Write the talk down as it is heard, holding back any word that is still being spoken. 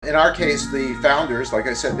In our case, the founders, like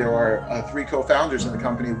I said, there are three co-founders in the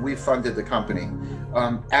company. We funded the company.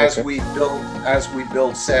 As Okay. we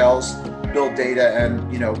build sales, build data, and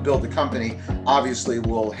build the company. Obviously,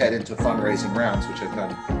 we'll head into fundraising rounds, which I've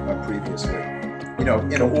done previously. In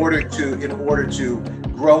Okay. order to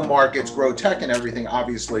grow markets, grow tech, and everything,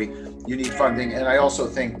 obviously you need funding. And I also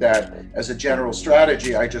think that as a general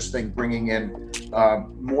strategy, I just think bringing in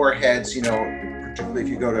more heads, particularly if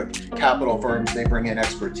you go to capital firms, they bring in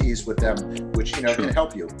expertise with them, which Sure. can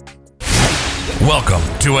help you. Welcome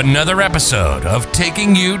to another episode of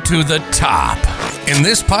Taking You to the Top. In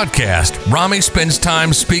this podcast, Rami spends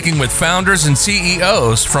time speaking with founders and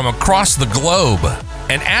CEOs from across the globe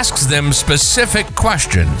and asks them specific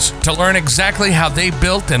questions to learn exactly how they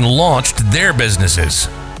built and launched their businesses.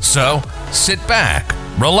 So, sit back,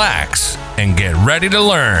 relax, and get ready to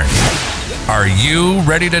learn. Are you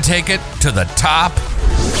ready to take it to the top?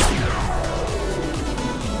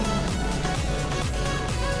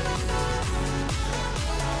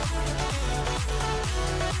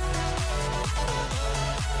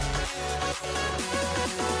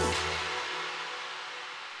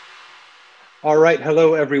 All right.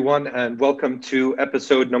 Hello, everyone, and welcome to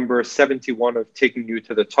episode number 71 of Taking You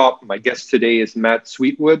to the Top. My guest today is Matt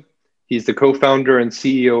Sweetwood. He's the co-founder and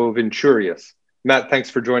CEO of Insurius. Matt, thanks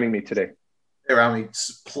for joining me today. Hey, Rami,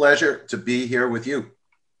 it's a pleasure to be here with you.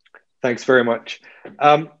 Thanks very much.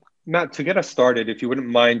 Matt, to get us started, if you wouldn't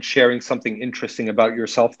mind sharing something interesting about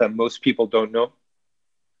yourself that most people don't know.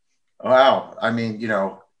 Wow. I mean,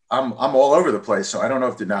 I'm all over the place, so I don't know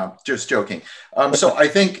if to now. Just joking. So I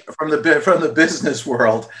think from the business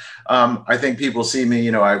world, I think people see me.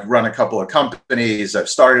 I've run a couple of companies. I've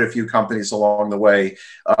started a few companies along the way.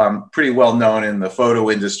 Pretty well known in the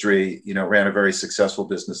photo industry. Ran a very successful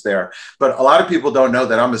business there. But a lot of people don't know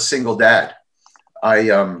that I'm a single dad.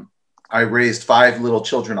 I raised 5 little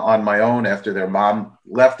children on my own after their mom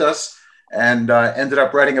left us, and ended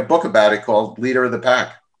up writing a book about it called Leader of the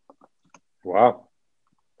Pack. Wow.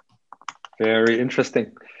 Very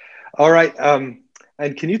interesting. All right.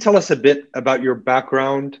 And can you tell us a bit about your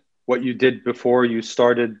background, what you did before you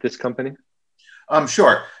started this company?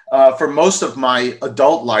 Sure. For most of my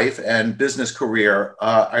adult life and business career,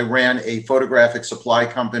 I ran a photographic supply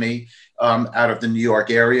company out of the New York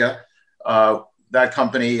area. That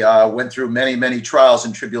company went through many, many trials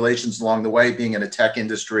and tribulations along the way, being in a tech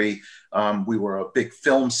industry. We were a big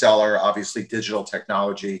film seller. Obviously, digital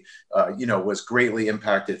technology, was greatly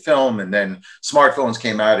impacted film. And then smartphones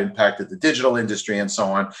came out, impacted the digital industry and so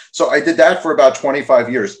on. So I did that for about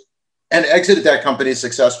 25 years and exited that company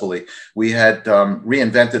successfully. We had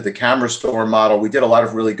reinvented the camera store model. We did a lot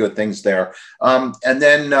of really good things there. And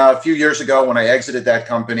then a few years ago, when I exited that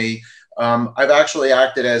company, I've actually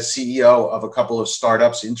acted as CEO of a couple of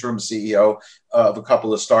startups, interim CEO of a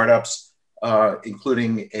couple of startups,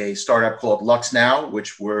 including a startup called LuxNow,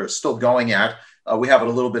 which we're still going at. We have it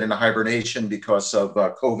a little bit in hibernation because of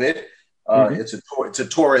COVID. It's a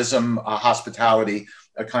tourism, hospitality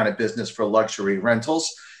kind of business for luxury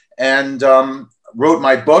rentals. And wrote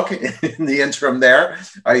my book in the interim there.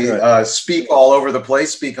 I speak all over the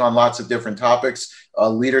place, speak on lots of different topics.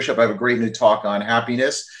 Leadership, I have a great new talk on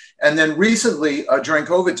happiness. And then recently, during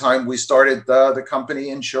COVID time, we started the company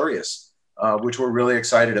Insurius, which we're really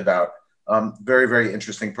excited about. Very, very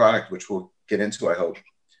interesting product, which we'll get into, I hope.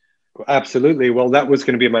 Absolutely. Well, that was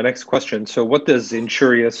going to be my next question. So what does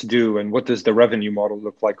Insurius do and what does the revenue model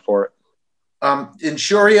look like for it?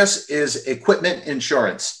 Insurius is equipment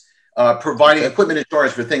insurance. Providing equipment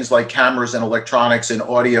insurance for things like cameras and electronics and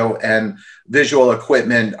audio and visual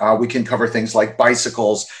equipment. We can cover things like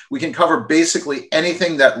bicycles. We can cover basically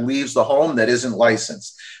anything that leaves the home that isn't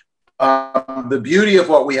licensed. The beauty of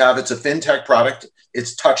what we have, it's a fintech product.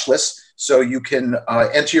 It's touchless. So you can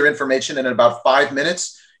enter your information in about 5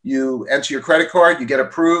 minutes. You enter your credit card, you get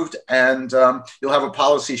approved, and you'll have a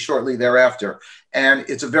policy shortly thereafter. And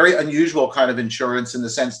it's a very unusual kind of insurance in the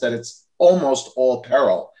sense that it's almost all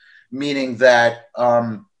peril, meaning that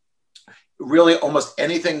really almost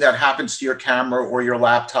anything that happens to your camera or your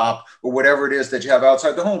laptop or whatever it is that you have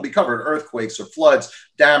outside the home will be covered. Earthquakes or floods,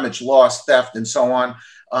 damage, loss, theft, and so on.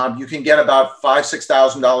 You can get about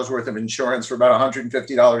 $5,000-$6,000 worth of insurance for about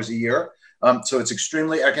 $150 a year. So it's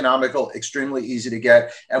extremely economical, extremely easy to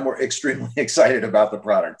get, and we're extremely excited about the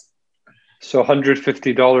product. So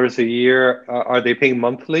 $150 a year, are they paying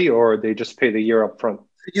monthly or they just pay the year up front?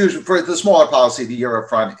 Usually for the smaller policy, the year up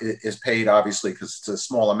front is paid, obviously, because it's a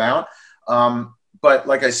small amount. But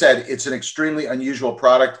like I said, it's an extremely unusual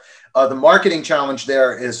product. The marketing challenge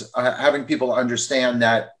there is having people understand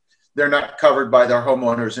that they're not covered by their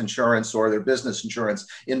homeowner's insurance or their business insurance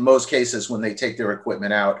in most cases when they take their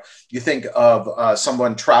equipment out. You think of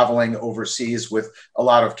someone traveling overseas with a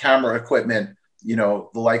lot of camera equipment, you know,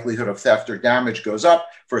 the likelihood of theft or damage goes up.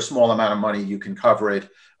 For a small amount of money, you can cover it.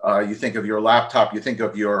 You think of your laptop, you think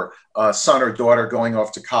of your son or daughter going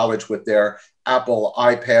off to college with their Apple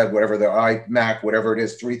iPad, whatever, their iMac, whatever it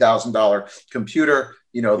is, $3,000 computer,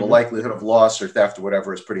 you know, the likelihood of loss or theft or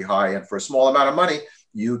whatever is pretty high. And for a small amount of money,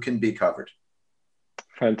 you can be covered.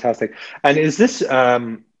 Fantastic. And is this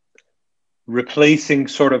replacing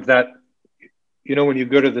sort of that, you know, when you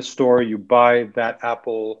go to the store, you buy that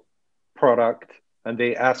Apple product and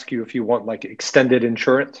they ask you if you want like extended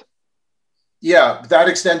insurance? Yeah, that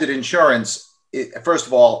extended insurance, first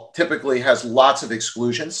of all, typically has lots of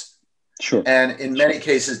exclusions. Sure. And in many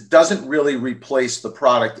cases, doesn't really replace the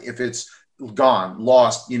product if it's gone,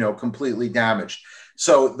 lost, you know, completely damaged.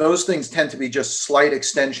 So those things tend to be just slight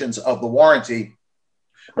extensions of the warranty,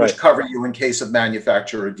 which cover you in case of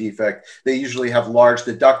manufacturer defect. They usually have large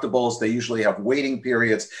deductibles. They usually have waiting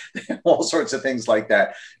periods, all sorts of things like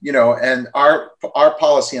that. You know, and our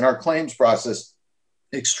policy and our claims process,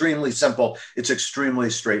 extremely simple. It's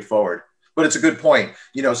extremely straightforward. But it's a good point,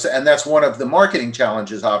 you know, so, and that's one of the marketing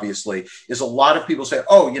challenges, obviously, is a lot of people say,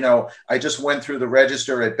 oh, you know, I just went through the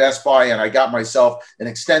register at Best Buy and I got myself an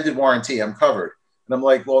extended warranty, I'm covered. And I'm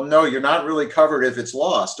like, well, no, you're not really covered if it's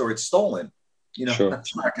lost or it's stolen. You know,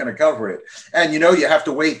 That's not going to cover it. And, you know, you have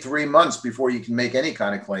to wait 3 months before you can make any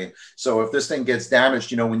kind of claim. So if this thing gets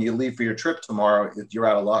damaged, you know, when you leave for your trip tomorrow, you're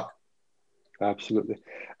out of luck. Absolutely.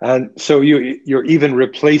 And so you're even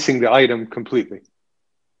replacing the item completely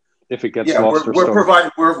if it gets lost or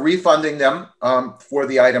stolen. We're refunding them for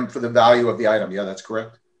the item, for the value of the item. Yeah, that's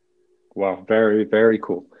correct. Wow, very, very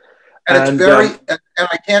cool. And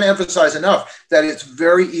I can't emphasize enough that it's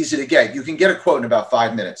very easy to get. You can get a quote in about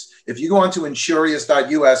 5 minutes. If you go onto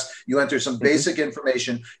insurious.us, you enter some basic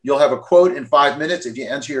information, you'll have a quote in 5 minutes. If you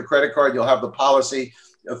enter your credit card, you'll have the policy.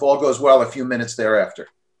 If all goes well, a few minutes thereafter,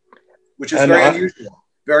 which is unusual.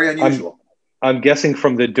 Very unusual. I'm guessing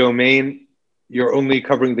from the domain, you're only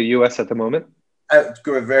covering the US at the moment?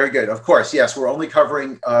 Very good. Of course, yes. We're only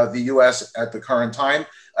covering the US at the current time.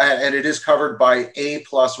 And it is covered by A+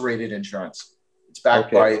 rated insurance. It's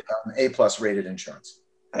backed by A+ rated insurance.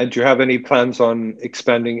 And do you have any plans on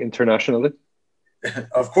expanding internationally?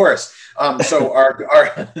 Of course. So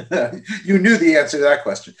our you knew the answer to that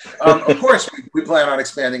question. Of course, we plan on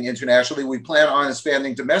expanding internationally. We plan on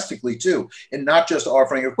expanding domestically too, and not just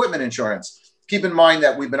offering equipment insurance. Keep in mind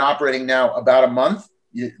that we've been operating now about a month.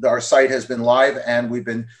 Our site has been live and we've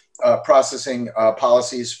been processing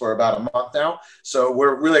policies for about a month now. So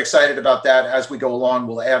we're really excited about that. As we go along,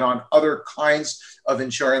 we'll add on other kinds of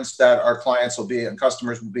insurance that our clients will be and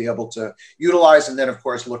customers will be able to utilize. And then, of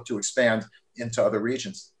course, look to expand into other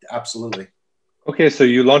regions. Absolutely. Okay. So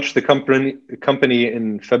you launched the company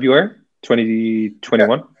in February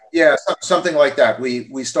 2021? Yeah, something like that.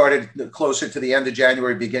 We started closer to the end of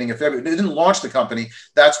January, beginning of February. They didn't launch the company.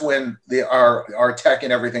 That's when our tech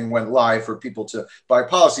and everything went live for people to buy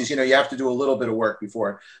policies. You know, you have to do a little bit of work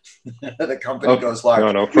before the company goes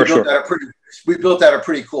live. No, for sure. We built out a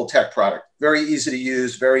pretty cool tech product. Very easy to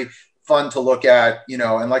use, very fun to look at, you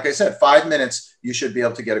know, and like I said, 5 minutes, you should be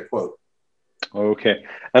able to get a quote. Okay.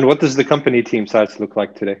 And what does the company team size look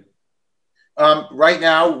like today? Right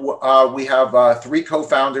now, we have 3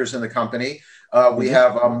 co-founders in the company. We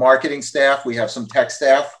have a marketing staff, we have some tech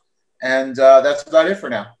staff, and that's about it for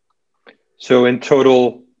now. So in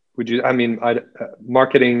total,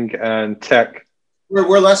 marketing and tech?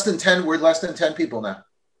 We're less than 10. We're less than 10 people now.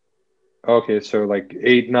 Okay, so like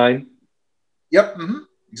 8, 9? Yep,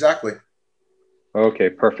 exactly.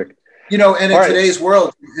 Okay, perfect. You know, and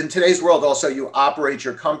in today's world also, you operate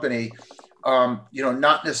your company you know,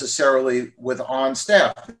 not necessarily with on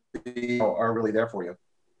staff are really there for you.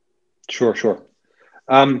 Sure.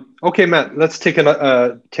 Okay, Matt, let's take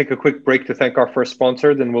a quick break to thank our first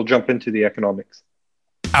sponsor, then we'll jump into the economics.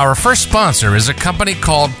 Our first sponsor is a company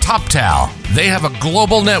called TopTal. They have a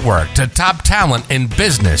global network to top talent in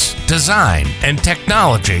business, design, and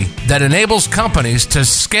technology that enables companies to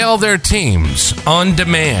scale their teams on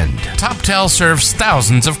demand. TopTal serves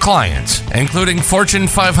thousands of clients, including Fortune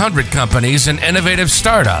 500 companies and innovative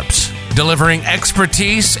startups, delivering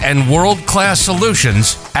expertise and world-class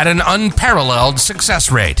solutions at an unparalleled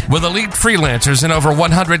success rate. With elite freelancers in over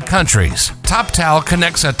 100 countries, TopTal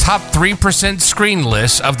connects a top 3% screen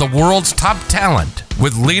list of the world's top talent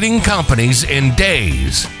with leading companies in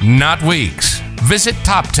days, not weeks. visit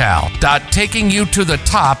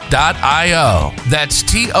toptal.takingyoutoThetop.io. That's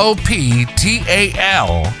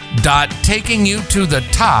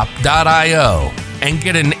TOPTAL.takingyoutoThetop.io. And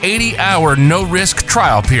get an 80-hour no-risk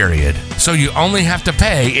trial period. So you only have to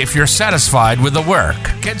pay if you're satisfied with the work.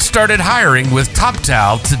 Get started hiring with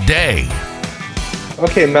TopTal today.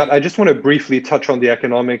 Okay, Matt, I just want to briefly touch on the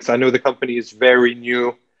economics. I know the company is very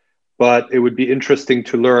new, but it would be interesting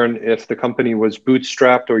to learn if the company was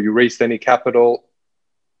bootstrapped or you raised any capital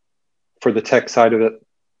for the tech side of it.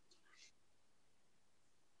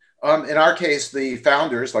 In our case, the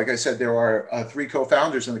founders, like I said, there are 3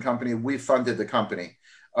 co-founders in the company. We funded the company.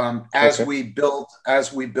 As we build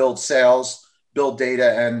sales, build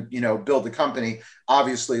data, and build the company.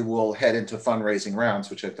 Obviously, we'll head into fundraising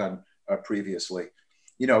rounds, which I've done previously.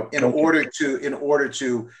 In order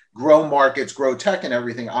to grow markets, grow tech, and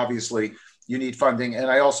everything, obviously you need funding. And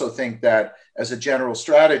I also think that as a general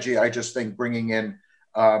strategy, I just think bringing in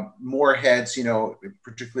more heads,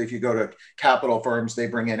 particularly if you go to capital firms, they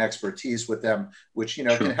bring in expertise with them, which,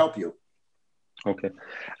 Sure. can help you. Okay.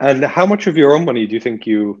 And how much of your own money do you think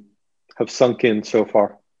you have sunk in so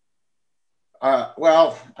far?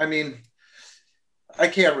 Well, I mean, I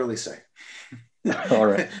can't really say. All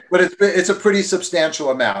right. But it's a pretty substantial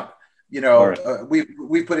amount. Right.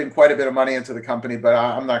 We put in quite a bit of money into the company, but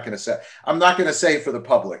I'm not going to say for the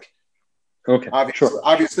public. Okay.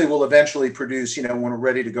 Obviously, we'll eventually produce, when we're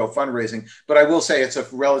ready to go fundraising. But I will say it's a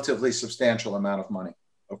relatively substantial amount of money,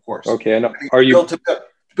 of course. Okay. And are you to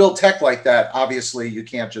build tech like that? Obviously, you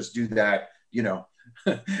can't just do that,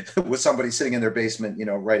 with somebody sitting in their basement,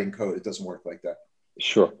 writing code. It doesn't work like that.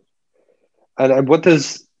 Sure. And what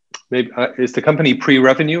does is the company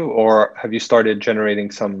pre-revenue, or have you started generating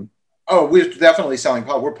some? Oh, we're definitely selling.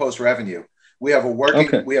 We're post-revenue. We have a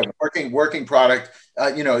working product.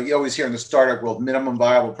 You always hear in the startup world, minimum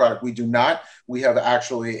viable product. We do not. We have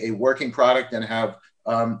actually a working product and have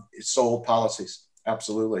sold policies.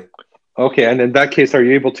 Absolutely. Okay. And in that case, are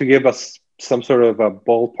you able to give us some sort of a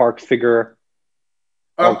ballpark figure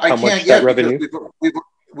of how much that revenue?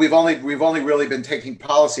 We've only really been taking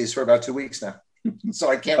policies for about 2 weeks now. So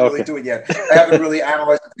I can't really do it yet. I haven't really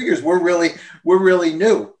analyzed the figures. We're really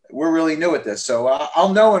new. We're really new at this. So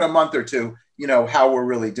I'll know in a month or two, how we're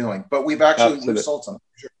really doing. But we've sold some.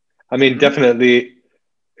 Sure. I mean, definitely,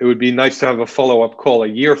 it would be nice to have a follow-up call a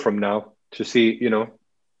year from now to see,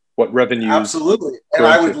 what revenue. Absolutely. And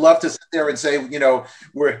I would love to sit there and say,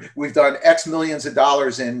 we've done X millions of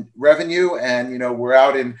dollars in revenue, and we're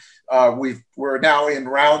out in we're now in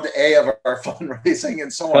round A of our fundraising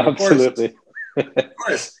and so on. Absolutely. Of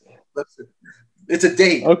course. It's a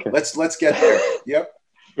date. Okay. Let's get there. Yep.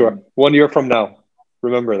 Sure. 1 year from now.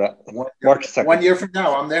 Remember that. March 2nd. 1 year from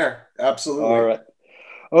now, I'm there. Absolutely. All right.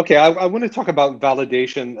 Okay. I want to talk about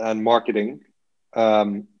validation and marketing.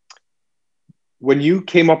 When you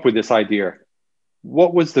came up with this idea,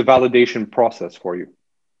 what was the validation process for you?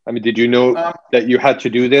 I mean, did you know that you had to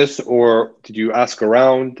do this, or did you ask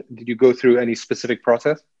around? Did you go through any specific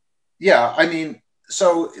process? Yeah. I mean,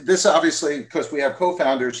 so this obviously, because we have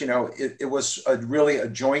co-founders, it was really a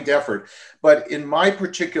joint effort. But in my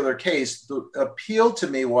particular case, the appeal to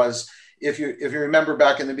me was, if you remember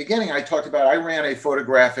back in the beginning, I talked about I ran a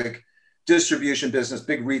photographic distribution business,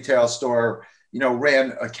 big retail store,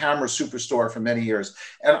 ran a camera superstore for many years.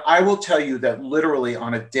 And I will tell you that literally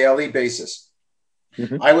on a daily basis,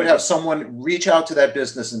 I would have someone reach out to that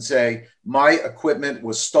business and say, my equipment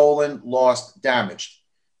was stolen, lost, damaged.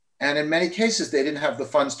 And in many cases, they didn't have the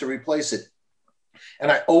funds to replace it.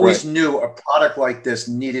 And I always knew a product like this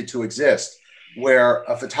needed to exist, where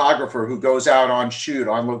a photographer who goes out on shoot,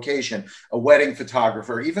 on location, a wedding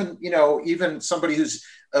photographer, even somebody who's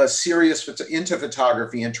serious into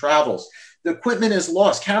photography and travels, the equipment is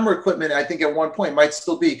lost. Camera equipment, I think at one point might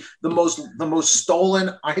still be the most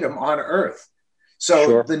stolen item on earth.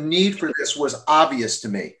 So the need for this was obvious to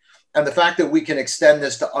me. And the fact that we can extend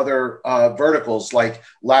this to other verticals like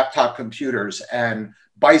laptop computers and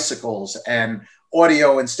bicycles and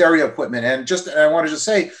audio and stereo equipment. And I wanted to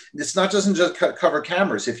say, doesn't just cover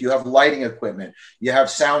cameras. If you have lighting equipment, you have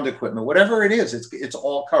sound equipment, whatever it is, it's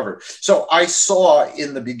all covered. So I saw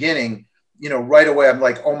in the beginning, right away, I'm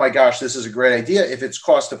like, oh my gosh, this is a great idea. If it's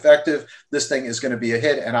cost effective, this thing is going to be a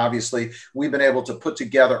hit. And obviously we've been able to put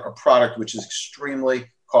together a product which is extremely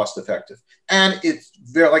cost effective. And it's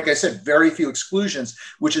very, like I said, very few exclusions,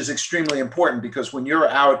 which is extremely important, because when you're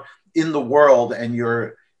out in the world and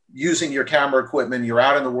you're using your camera equipment, you're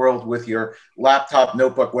out in the world with your laptop,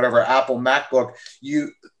 notebook, whatever, Apple, MacBook,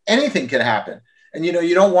 anything can happen. And,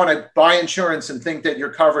 you don't want to buy insurance and think that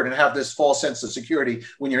you're covered and have this false sense of security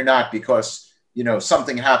when you're not, because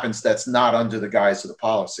something happens that's not under the guise of the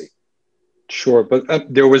policy. Sure,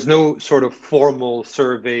 but there was no sort of formal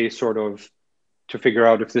survey to figure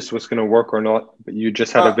out if this was going to work or not, but you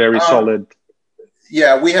just had a very solid...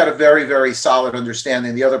 Yeah, we had a very, very solid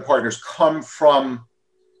understanding. The other partners come from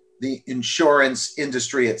the insurance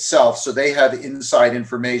industry itself, so they have inside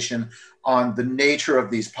information on the nature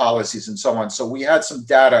of these policies and so on. So we had some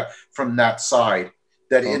data from that side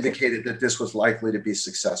that indicated that this was likely to be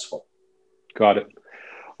successful. Got it.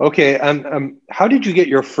 Okay, and how did you get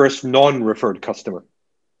your first non-referred customer?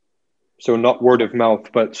 So not word of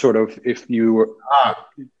mouth, but sort of if you were,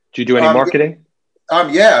 do you do any marketing?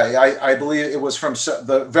 Yeah, I believe it was from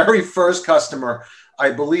the very first customer,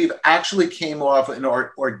 I believe actually came off an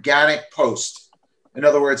organic post. In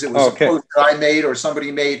other words, it was a post that I made or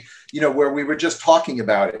somebody made, where we were just talking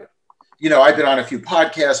about it. I've been on a few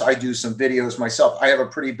podcasts. I do some videos myself. I have a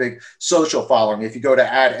pretty big social following. If you go to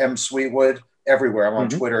 @msweetwood everywhere, I'm on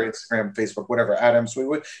Twitter, Instagram, Facebook, whatever,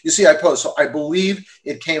 @msweetwood, you see I post. So I believe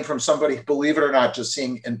it came from somebody, believe it or not, just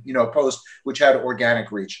seeing a post which had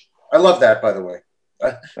organic reach. I love that, by the way.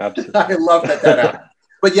 Absolutely. I love that happened.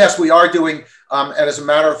 But yes, we are doing, and as a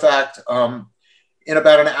matter of fact, in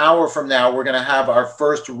about an hour from now, we're going to have our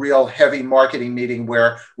first real heavy marketing meeting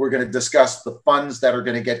where we're going to discuss the funds that are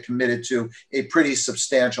going to get committed to a pretty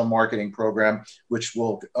substantial marketing program, which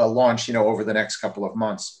will launch, over the next couple of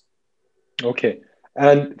months. Okay.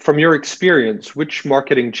 And from your experience, which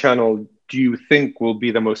marketing channel do you think will be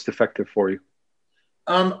the most effective for you?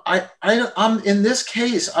 I'm in this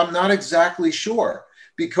case, I'm not exactly sure,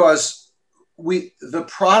 because the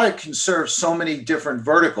product can serve so many different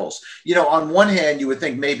verticals. On one hand, you would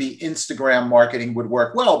think maybe Instagram marketing would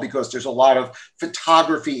work well because there's a lot of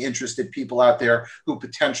photography interested people out there who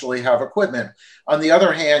potentially have equipment. On the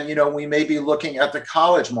other hand, we may be looking at the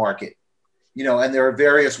college market, and there are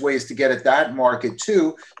various ways to get at that market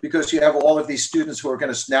too, because you have all of these students who are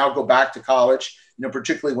going to now go back to college,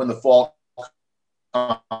 particularly when the fall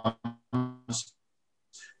comes,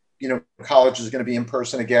 college is going to be in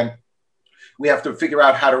person again. We have to figure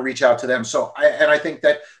out how to reach out to them. So, I think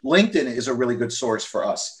that LinkedIn is a really good source for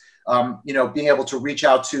us. Being able to reach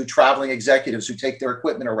out to traveling executives who take their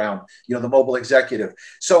equipment around, the mobile executive.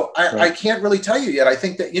 So I can't really tell you yet. I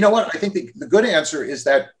think that, I think the good answer is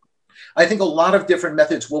that I think a lot of different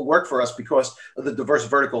methods will work for us because of the diverse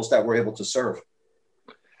verticals that we're able to serve.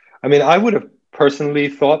 I mean, I would have personally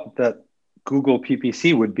thought that Google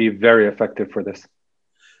PPC would be very effective for this.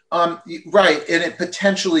 Right. And it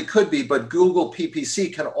potentially could be, but Google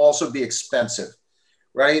PPC can also be expensive.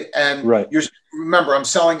 Right. And remember, I'm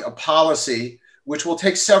selling a policy which will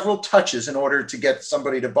take several touches in order to get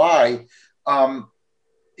somebody to buy.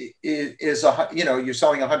 You're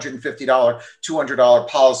selling $150, $200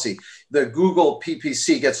 policy. The Google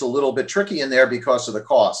PPC gets a little bit tricky in there because of the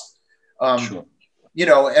cost. Sure.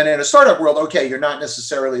 And in a startup world, you're not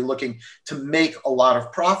necessarily looking to make a lot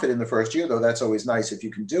of profit in the first year, though that's always nice if you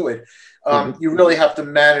can do it. You really have to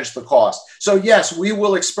manage the cost. So yes, we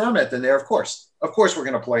will experiment in there. Of course, we're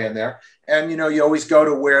going to play in there. And, you always go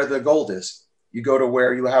to where the gold is. You go to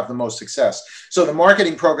where you have the most success. So the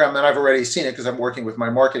marketing program, that I've already seen it because I'm working with my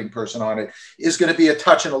marketing person on it, is going to be a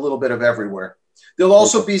touch and a little bit of everywhere. There'll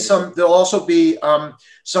also be some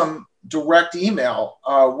direct email.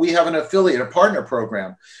 We have an affiliate, a partner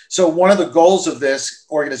program. So one of the goals of this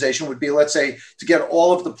organization would be, let's say, to get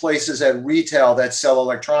all of the places at retail that sell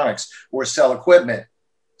electronics or sell equipment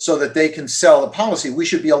so that they can sell the policy. We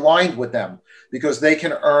should be aligned with them because they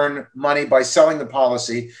can earn money by selling the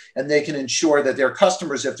policy, and they can ensure that their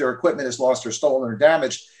customers, if their equipment is lost or stolen or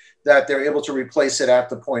damaged, that they're able to replace it at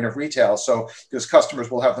the point of retail. So because customers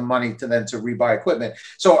will have the money to rebuy equipment.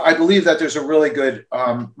 So I believe that there's a really good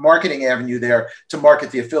marketing avenue there to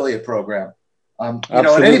market the affiliate program. And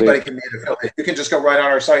anybody can be an affiliate. You can just go right on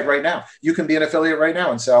our site right now. You can be an affiliate right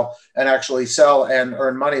now and actually sell and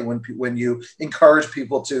earn money when you encourage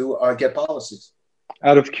people to get policies.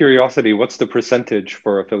 Out of curiosity, what's the percentage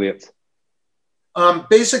for affiliates?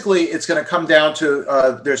 Basically, it's going to come down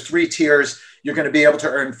to, there's 3 tiers. You're going to be able to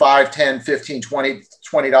earn $5, $10, $15,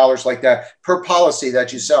 $20 like that per policy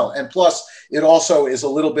that you sell. And plus, it also is a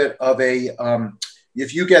little bit of a,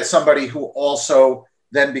 if you get somebody who also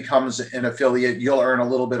then becomes an affiliate, you'll earn a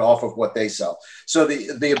little bit off of what they sell. So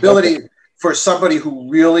the ability for somebody who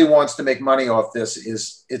really wants to make money off this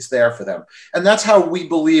it's there for them. And that's how we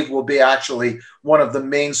believe will be actually one of the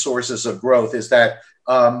main sources of growth, is that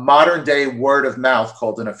modern day word of mouth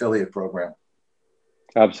called an affiliate program.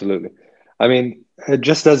 Absolutely. I mean,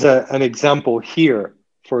 just as an example here,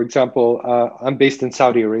 for example, I'm based in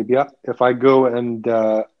Saudi Arabia. If I go and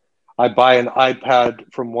I buy an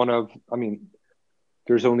iPad from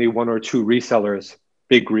there's only one or two resellers,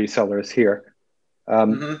 big resellers here.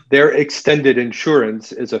 Their extended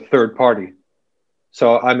insurance is a third party.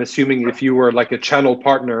 So I'm assuming if you were like a channel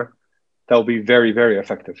partner, that'll be very, very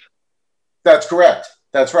effective. That's correct.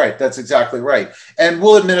 That's right. That's exactly right. And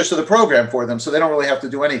we'll administer the program for them, so they don't really have to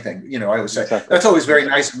do anything. You know, I would say that's always very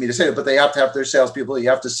nice of me to say it, but they have to have their salespeople. You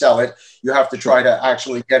have to sell it. You have to try to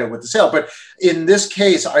actually get it with the sale. But in this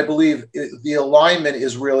case, I believe the alignment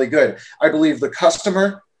is really good. I believe the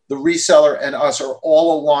customer, the reseller, and us are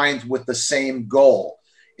all aligned with the same goal.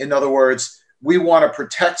 In other words, we want to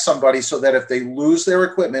protect somebody so that if they lose their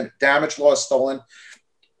equipment, damaged, lost, stolen,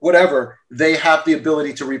 whatever, they have the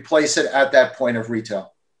ability to replace it at that point of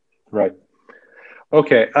retail. Right.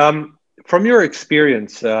 Okay. From your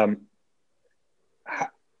experience,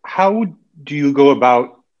 how do you go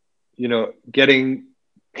about, getting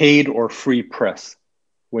paid or free press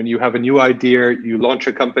when you have a new idea, you launch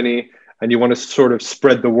a company, and you want to sort of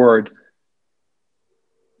spread the word?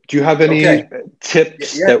 Do you have any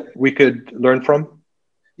tips that we could learn from?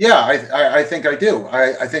 Yeah, I think I do.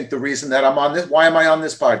 I think the reason that I'm on this, why am I on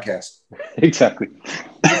this podcast? Exactly.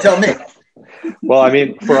 You tell me. Well, I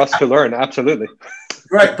mean, for us to learn, absolutely.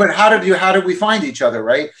 Right. But how did we find each other,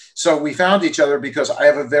 right? So we found each other because I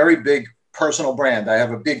have a very big personal brand. I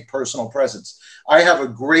have a big personal presence. I have a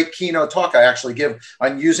great keynote talk I actually give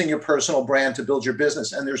on using your personal brand to build your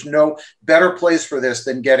business. And there's no better place for this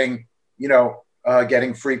than getting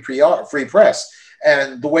free press.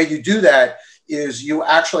 And the way you do that is you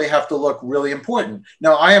actually have to look really important.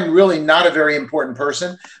 Now, I am really not a very important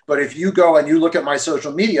person, but if you go and you look at my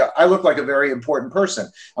social media, I look like a very important person.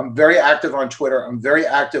 I'm very active on Twitter. I'm very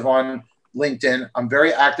active on LinkedIn. I'm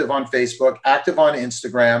very active on Facebook, active on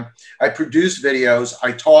Instagram. I produce videos,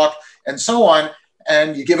 I talk, and so on.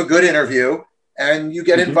 And you give a good interview and you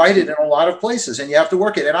get invited in a lot of places and you have to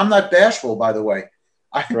work it. And I'm not bashful, by the way.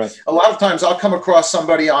 A lot of times I'll come across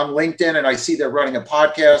somebody on LinkedIn and I see they're running a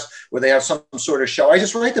podcast where they have some sort of show. I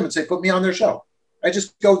just write them and say, put me on their show. I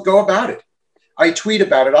just go about it. I tweet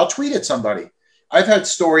about it. I'll tweet at somebody. I've had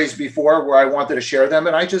stories before where I wanted to share them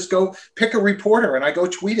and I just go pick a reporter and I go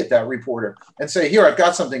tweet at that reporter and say, here, I've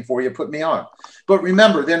got something for you. Put me on. But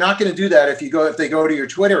remember, they're not going to do that if they go to your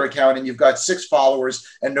Twitter account and you've got 6 followers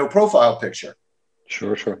and no profile picture.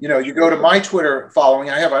 Sure. You go to my Twitter following,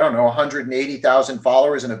 I have, 180,000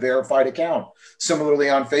 followers and a verified account. Similarly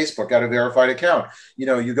on Facebook, got a verified account.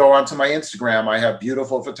 You go onto my Instagram, I have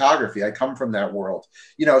beautiful photography. I come from that world.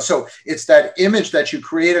 So it's that image that you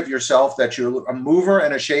create of yourself, that you're a mover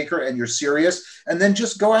and a shaker and you're serious, and then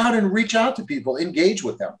just go out and reach out to people, engage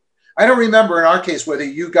with them. I don't remember in our case whether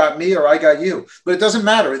you got me or I got you, but it doesn't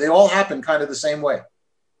matter. They all happen kind of the same way.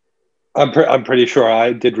 I'm pretty sure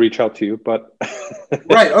I did reach out to you, but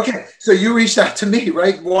right. Okay. So you reached out to me,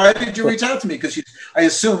 right? Why did you reach out to me? Because I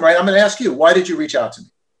assume, right? I'm going to ask you, why did you reach out to me?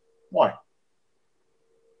 Why?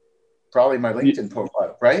 Probably my LinkedIn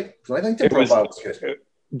profile, right? My LinkedIn profile was good.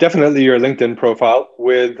 Definitely your LinkedIn profile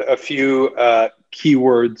with a few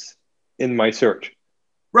keywords in my search.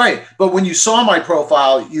 Right. But when you saw my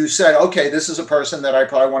profile, you said, okay, this is a person that I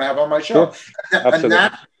probably want to have on my show. Sure. And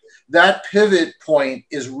that pivot point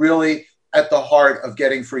is really at the heart of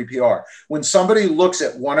getting free PR. When somebody looks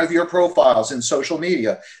at one of your profiles in social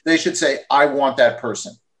media, they should say, I want that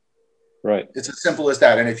person. Right. It's as simple as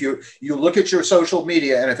that. And if you look at your social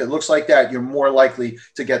media and if it looks like that, you're more likely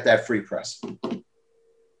to get that free press.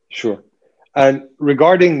 Sure. And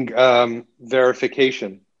regarding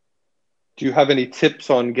verification, do you have any tips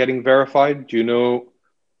on getting verified? Do you know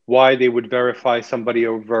why they would verify somebody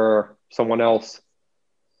over someone else?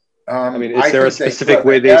 Is there a specific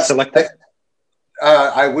way they select it?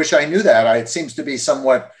 I wish I knew that. It seems to be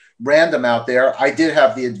somewhat random out there. I did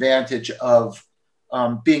have the advantage of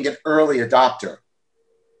being an early adopter.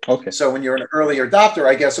 Okay. So when you're an early adopter,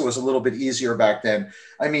 I guess it was a little bit easier back then.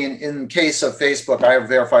 In case of Facebook, I have a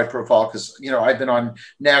verified profile because, I've been on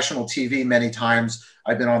national TV many times.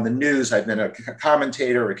 I've been on the news. I've been a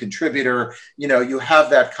commentator, a contributor. You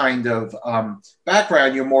have that kind of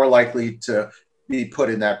background. You're more likely to be put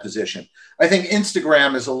in that position. I think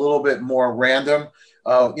Instagram is a little bit more random.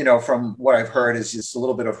 From what I've heard is just a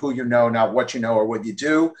little bit of who you know, not what you know or what you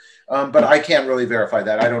do. But I can't really verify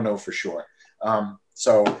that. I don't know for sure.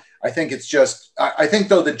 So I think it's just, I think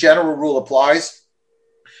though the general rule applies.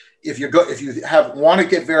 If you want to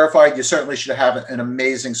get verified, you certainly should have an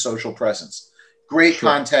amazing social presence, great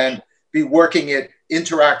content, be working it,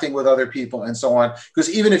 interacting with other people and so on. Because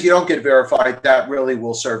even if you don't get verified, that really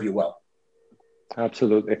will serve you well.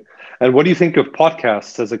 Absolutely. And what do you think of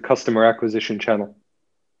podcasts as a customer acquisition channel?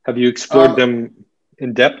 Have you explored them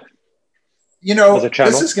in depth? As a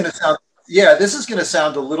channel? This is going to sound, yeah, this is going to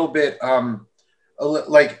sound a little bit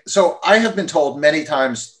so I have been told many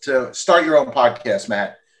times to start your own podcast,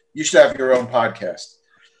 Matt. You should have your own podcast.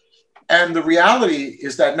 And the reality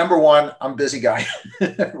is that, number one, I'm a busy guy,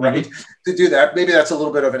 right? Mm-hmm. To do that. Maybe that's a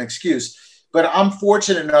little bit of an excuse, but I'm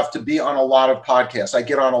fortunate enough to be on a lot of podcasts. I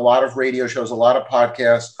get on a lot of radio shows, a lot of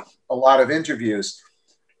podcasts, a lot of interviews.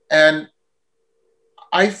 And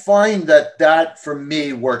I find that for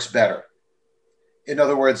me works better. In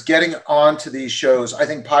other words, getting onto these shows, I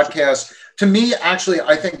think podcasts, to me, actually,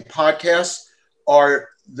 I think podcasts are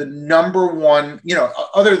the number one,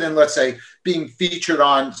 other than, let's say, being featured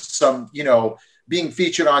on being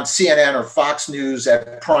featured on CNN or Fox News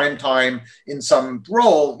at prime time in some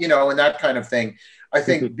role, and that kind of thing. I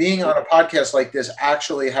think being on a podcast like this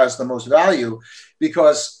actually has the most value,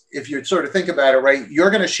 because if you sort of think about it, right,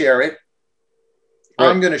 you're going to share it. Right.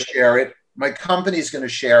 I'm going to share it. My company's going to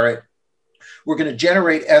share it. We're going to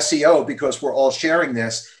generate SEO because we're all sharing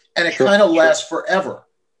this, and it kind of lasts forever.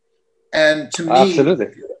 And to me, absolutely.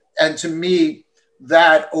 And to me,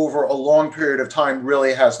 that over a long period of time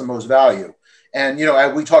really has the most value. And,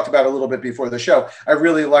 we talked about a little bit before the show. I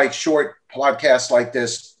really like short podcasts like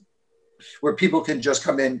this, where people can just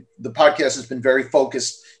come in. The podcast has been very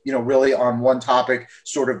focused, really on one topic,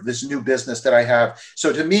 sort of this new business that I have.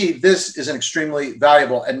 So to me, this is an extremely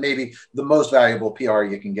valuable and maybe the most valuable PR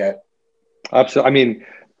you can get. Absolutely. I mean,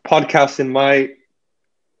 podcasts, in my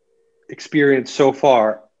experience so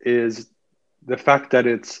far, is the fact that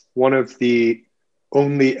it's one of the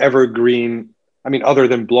only evergreen, other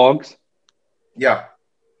than blogs. Yeah.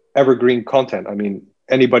 Evergreen content. I mean,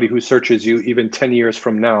 anybody who searches you even 10 years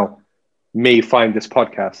from now may find this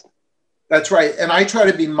podcast. That's right. And I try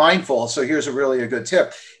to be mindful. So here's a good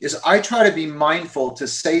tip is I try to be mindful to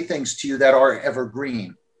say things to you that are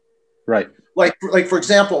evergreen. Right. Like for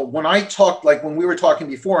example, when we were talking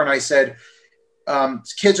before and I said,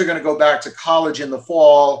 kids are going to go back to college in the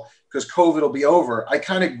fall because COVID will be over, I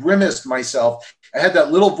kind of grimaced myself. I had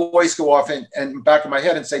that little voice go off and back of my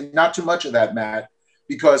head and say, not too much of that, Matt,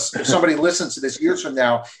 because if somebody listens to this years from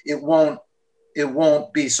now, it won't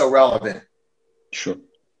be so relevant. Sure.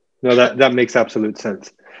 No, that makes absolute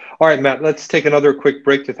sense. All right, Matt, let's take another quick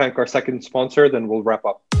break to thank our second sponsor, then we'll wrap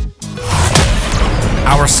up.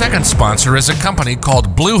 Our second sponsor is a company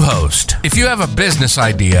called Bluehost. If you have a business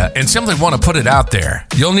idea and simply want to put it out there,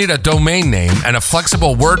 you'll need a domain name and a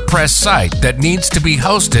flexible WordPress site that needs to be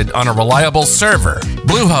hosted on a reliable server.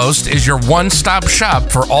 Bluehost is your one-stop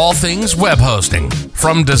shop for all things web hosting.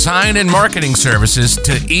 From design and marketing services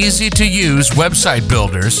to easy-to-use website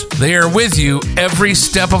builders, they are with you every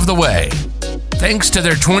step of the way. Thanks to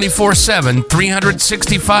their 24/7,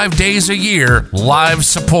 365 days a year live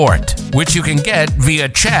support, which you can get via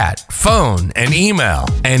chat, phone, and email.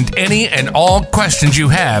 And any and all questions you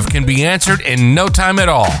have can be answered in no time at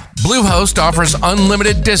all. Bluehost offers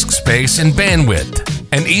unlimited disk space and bandwidth,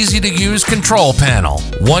 an easy-to-use control panel,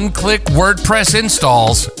 one-click WordPress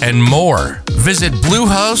installs, and more. Visit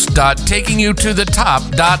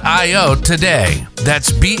bluehost.takingyoutoThetop.io today.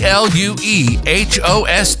 That's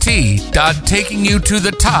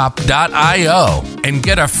BLUEHOST.takingyoutoThetop.io and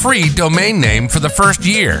get a free domain name for the first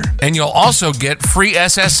year. And you'll also get free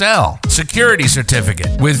SSL, security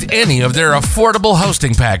certificate, with any of their affordable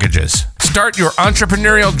hosting packages. Start your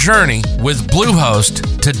entrepreneurial journey with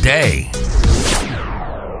Bluehost today.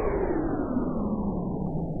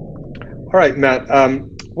 All right, Matt,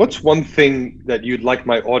 what's one thing that you'd like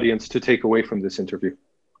my audience to take away from this interview?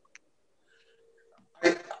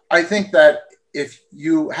 I think that if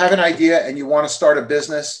you have an idea and you want to start a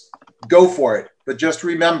business, go for it. But just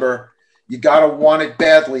remember, you got to want it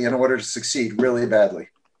badly in order to succeed, really badly.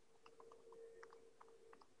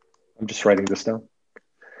 I'm just writing this down.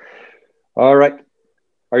 All right.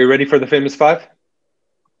 Are you ready for the famous five?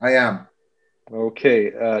 I am.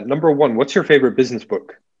 Okay. Number one, what's your favorite business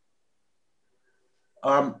book?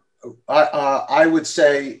 I would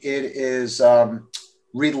say it is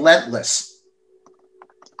Relentless.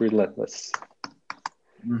 Relentless.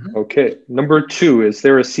 Mm-hmm. Okay. Number two, is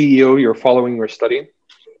there a CEO you're following or studying?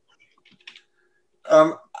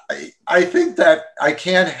 I think that I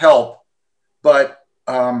can't help but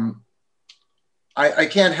I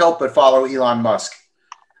can't help but follow Elon Musk.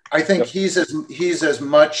 I think he's as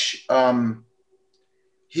much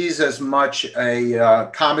a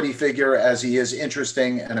comedy figure as he is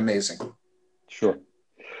interesting and amazing. Sure.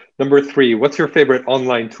 Number three, what's your favorite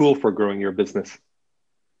online tool for growing your business?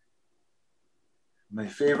 My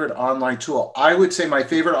favorite online tool. I would say my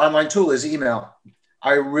favorite online tool is email.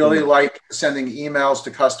 I really like sending emails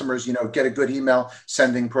to customers, get a good email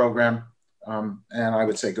sending program. And I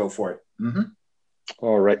would say go for it. Mm-hmm.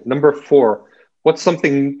 All right. Number 4, what's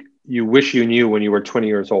something you wish you knew when you were 20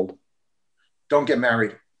 years old? Don't get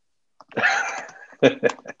married. Okay.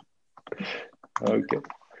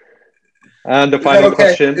 And the final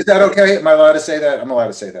question. Is that okay? Am I allowed to say that? I'm allowed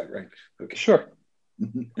to say that, right? Okay. Sure.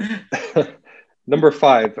 Number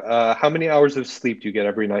 5, how many hours of sleep do you get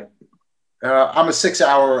every night? I'm a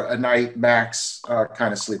 6-hour a night max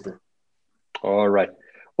kind of sleeper. All right.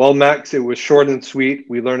 Well, Max, it was short and sweet.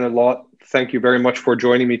 We learned a lot. Thank you very much for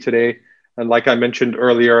joining me today. And like I mentioned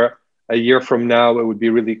earlier, a year from now, it would be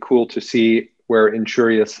really cool to see where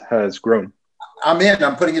Insurius has grown. I'm in.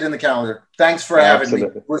 I'm putting it in the calendar. Thanks for having me.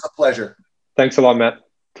 It was a pleasure. Thanks a lot, Matt.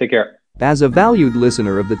 Take care. As a valued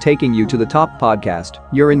listener of the Taking You to the Top podcast,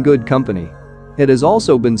 you're in good company. It has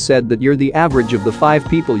also been said that you're the average of the 5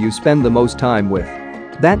 people you spend the most time with.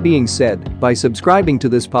 That being said, by subscribing to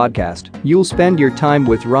this podcast, you'll spend your time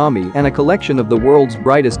with Rami and a collection of the world's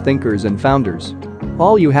brightest thinkers and founders.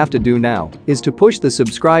 All you have to do now is to push the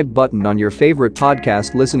subscribe button on your favorite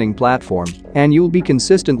podcast listening platform, and you'll be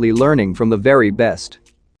consistently learning from the very best.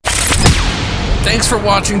 Thanks for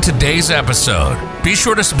watching today's episode. Be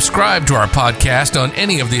sure to subscribe to our podcast on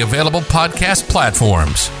any of the available podcast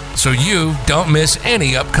platforms so you don't miss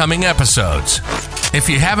any upcoming episodes. If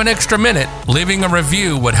you have an extra minute, leaving a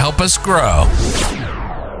review would help us grow.